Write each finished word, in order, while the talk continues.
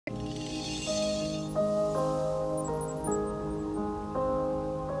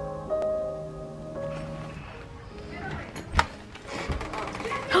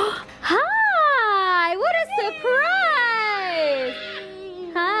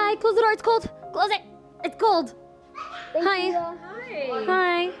close the door. It's cold. Close it. It's cold. Hi.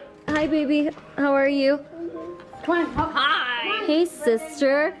 Hi. Hi, baby. How are you? Come on. Hi. Hey,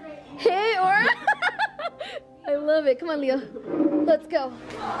 sister. Hey, Aura. I love it. Come on, Leo. Let's go.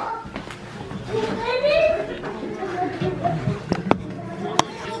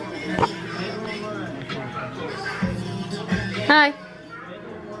 Hi.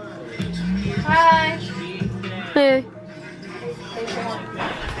 Hi. Hey.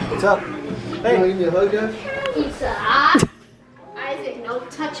 What's up? Hey, you give me a hug, guys? Pizza. Isaac, no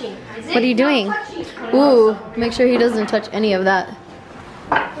touching. Isaac, What are you doing? No touching. Ooh, make sure he doesn't touch any of that.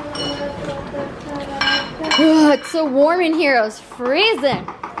 Ugh, it's so warm in here. I was freezing.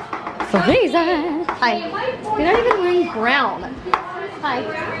 Freezing. Hi. You're not even wearing brown. Hi.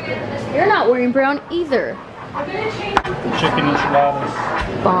 You're not wearing brown either. Chicken enchiladas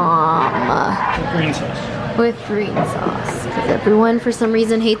Bomb. with green sauce. With green sauce. Because everyone, for some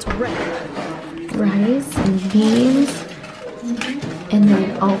reason, hates red. Rice and beans. And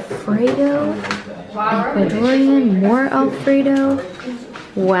then Alfredo. Ecuadorian, more Alfredo.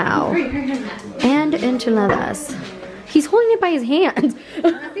 Wow. And enchiladas. He's holding it by his hand.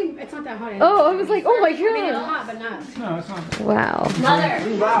 I think it's not that hot. Oh, I was like, oh my I mean, it's god. hot, but not. No, it's not. Wow. Mother.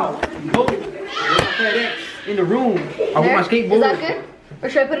 Wow. In the room. I want my skateboard. Is that good? Or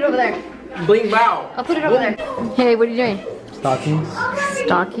should I put it over there? Bling bow. I'll put it over there. Hey, what are you doing? Stockings.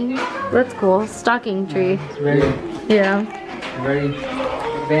 Stocking? That's cool. Stocking tree. It's very, Yeah. very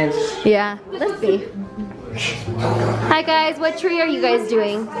advanced. Yeah. Let's see. Hi guys, what tree are you guys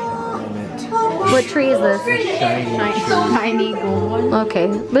doing? What tree is this? Tiny gold one. Okay,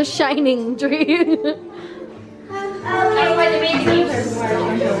 the shining tree.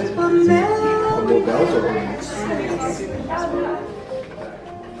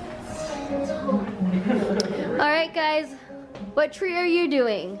 Alright guys, what tree are you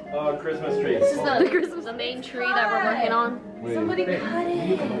doing? Christmas tree. This is the main tree that we're working on. Somebody cut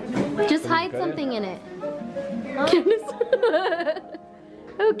it. Just hide something in it.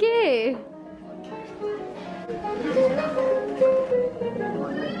 Okay.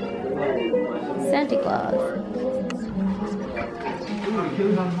 Santa Claus.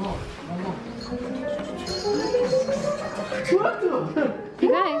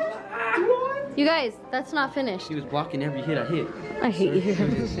 You guys, that's not finished. He was blocking every hit I hit. I hate you.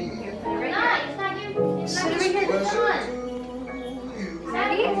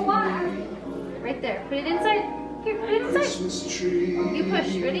 Right there. Put it inside. Here, put it inside. You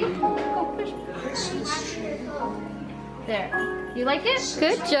push. Ready? Go push. There. You like it?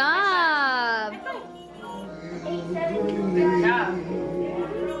 Good job. Good job.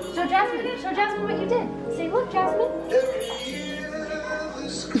 Show Jasmine. Show Jasmine what you did. Say, look, Jasmine.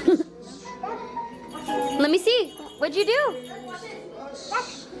 Let me see. What'd you do?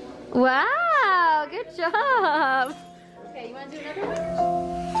 Wow, good job. Okay, you want to do another one?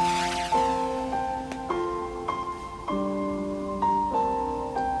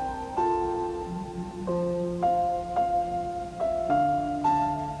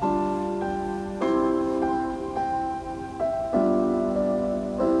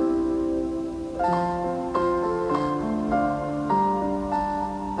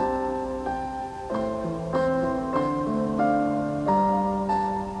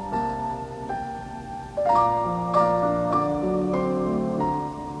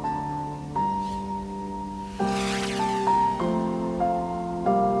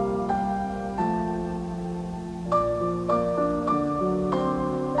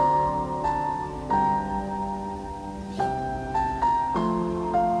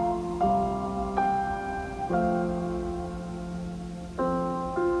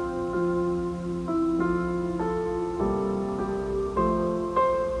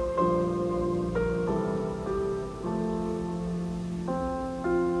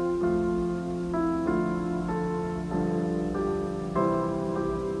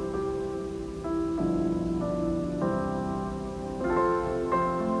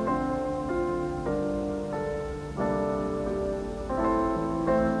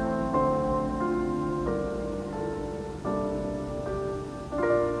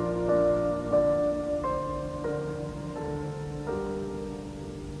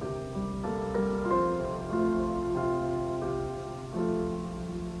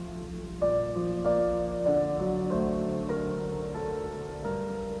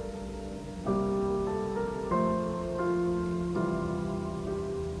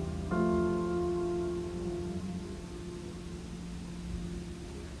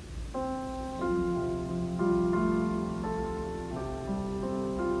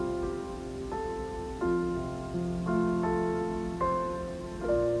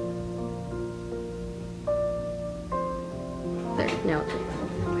 No.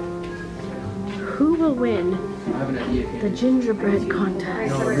 Who will win the gingerbread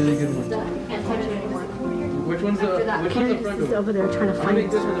contest? No, a really good one. Can't touch it anymore. Which one's the front Candace is door? over there trying to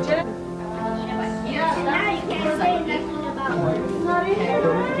find stuff.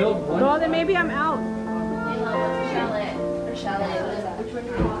 Build one. Well, then maybe I'm out.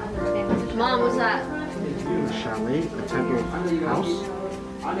 Mom, what's that? A chalet, a type of house.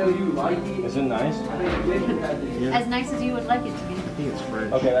 I know you like it. Is it nice? As nice as you would like it to be. I think it's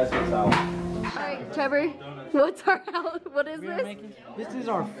French. Okay, that's what's out. Alright, Trevor, what's our house? What is this? This is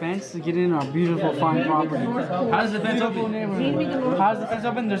our fence to get in our beautiful fine property. How does the fence open? How does the fence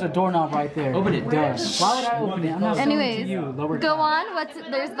open? There's a doorknob right there. Open it. Does. Why would I open it? I'm not selling it Anyways, to you. Lower go down.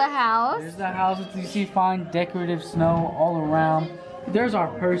 on. There's the house. There's the house. You see fine decorative snow all around. There's our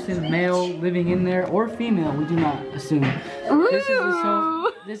person, male, living in there, or female. We do not assume.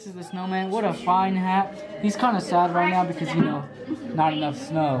 This is the snowman. What a fine hat. He's kind of sad right now because, you know, not enough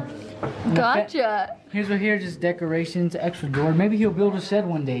snow. And Gotcha. Here's just decorations, extra door. Maybe he'll build a shed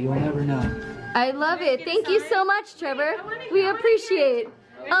one day. You'll never know. I love it. Thank you so much, Trevor. We appreciate.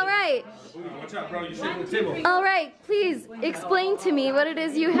 All right. Watch out, bro. You're shaking the table. All right. Please explain to me what it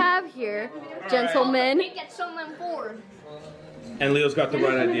is you have here, gentlemen. And Leo's got the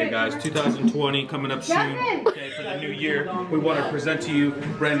right idea, guys. 2020 coming up soon. Okay, for the new year, we want to present to you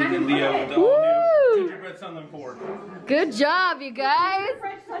Brandon and Leo with the all new gingerbread Sunland Ford. Good job, you guys.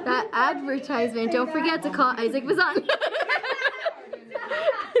 That advertisement. Don't forget to call Isaac Bazan.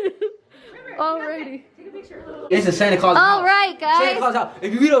 Alrighty. It's a Santa Claus. All right, Santa guys. Claus out.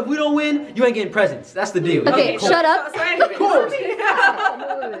 If we don't win, you ain't getting presents. That's the deal. Okay, shut up. Of course.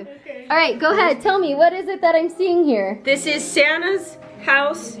 All right, go ahead. Tell me, what is it that I'm seeing here? This is Santa's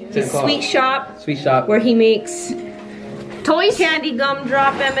house, Santa Claus. sweet shop, Sweet shop. where he makes toys, candy,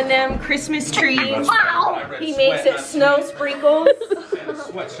 gumdrop, M&M, Christmas trees. Wow. He makes it snow sprinkles.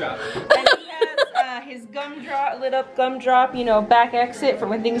 Sweatshop. And he has his gumdrop, lit up gumdrop, you know, back exit for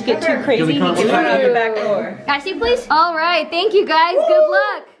when things get too crazy. He can turn out the back door. Can I see, please? All right, thank you guys. Good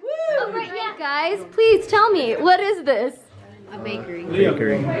luck. All right, yeah, guys, please tell me, what is this? A bakery.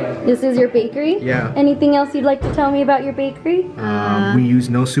 Bakery. This is your bakery? Yeah. Anything else you'd like to tell me about your bakery? We use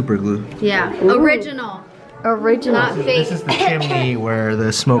no super glue. Yeah. Ooh. Original. Original. Not fake. This is the chimney where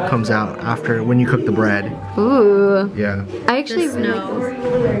the smoke comes out after when you cook the bread. Ooh. Yeah. I actually really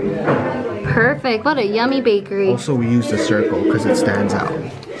like this. Perfect. What a yummy bakery. Also, we use the circle because it stands out.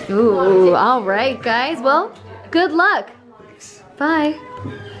 Ooh. All right, guys. Well, good luck. Bye.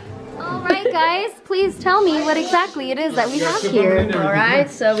 All right, guys. Please tell me what exactly it is that we have here.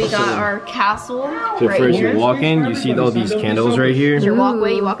 Alright, so we got our castle So right first here. you walk in, you see all these candles right here. Your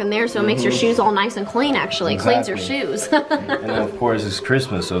walkway, you walk in there, so it makes your shoes all nice and clean actually. Cleans your Exactly. shoes. And then of course it's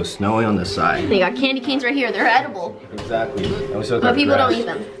Christmas, so it's snowing on the side. You got candy canes right here, they're edible. Exactly. And we still But got people grass. don't eat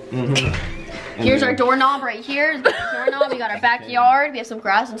them. And Here's then- our doorknob right here. The doorknob, we got our backyard. We have some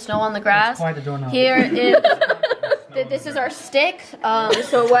grass and snow on the grass. Quite the doorknob. Here is this is our stick.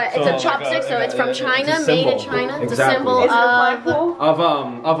 So what? It's a chopstick, so it's from China, It's a made in symbol. China. It's a Exactly. symbol Is it a of.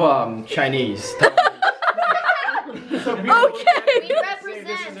 flagpole? Of Chinese. Okay. We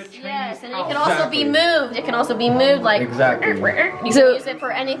represent, yes, and it can also be moved. It can also be moved like. Exactly. You can So- use it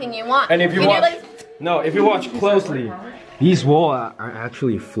for anything you want. And if you can do watch, like- no, if you watch closely, these walls are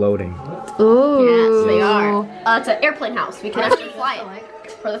actually floating. Ooh. Yes, they are. It's an airplane house. We can actually fly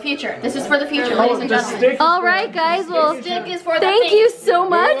it for the future. This is for the future, ladies and gentlemen. All right, guys. Well, Stick is for the thank thing. you so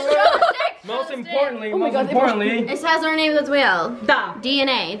much. Most importantly, It has our name as well. Da.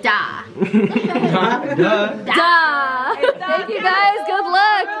 DNA. Da. Duh. Da. Thank you, guys. Good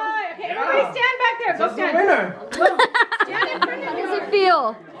luck. Okay, everybody stand back there. Go stand. How does it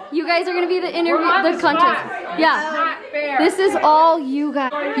feel? You guys are gonna be the the contest. Yeah. This is all you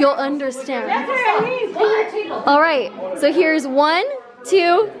guys. You'll understand. All right. So here's 1,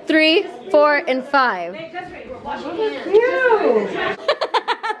 2, 3, 4, and 5.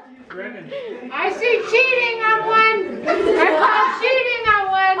 I see cheating on one. I called cheating on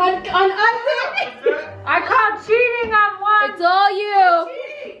one. I called cheating on one. It's all you.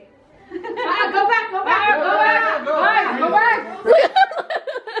 Go back. Go back.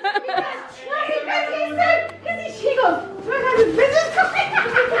 Because he goes, business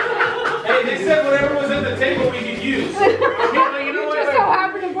Hey, they said whatever was at the table we could use. You know what? just so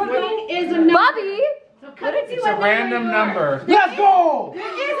happened to booking is a number. Bobby. It's a random number. Let's go! There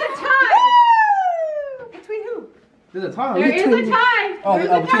is a tie. Between who? There's a tie. There is a tie. Oh, There's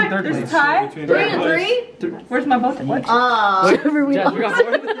oh, a between tie. third There's a place. tie. 3 and 3? Where's my boat? What? Whatever we Jess, we want. got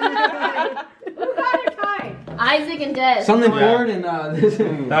four. Who got a tie? Isaac and Des. Something Ford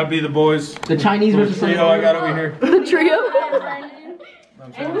and That'd be the boys. the Chinese versus Trio I got over here. The trio.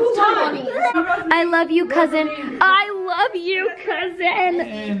 I love you, cousin. I love you, cousin.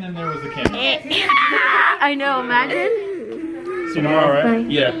 And then there was the camera. I know, imagine. Tomorrow, right?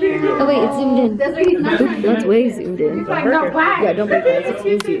 Yeah. Oh wait, it's zoomed in. That's way zoomed in. Yeah, don't break that.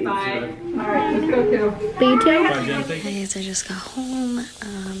 It's zoomed. Alright, let's go too. You too? Guys, I just got home.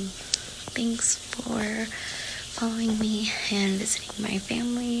 Thanks for following me and visiting my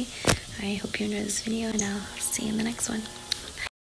family. I hope you enjoyed this video, and I'll see you in the next one.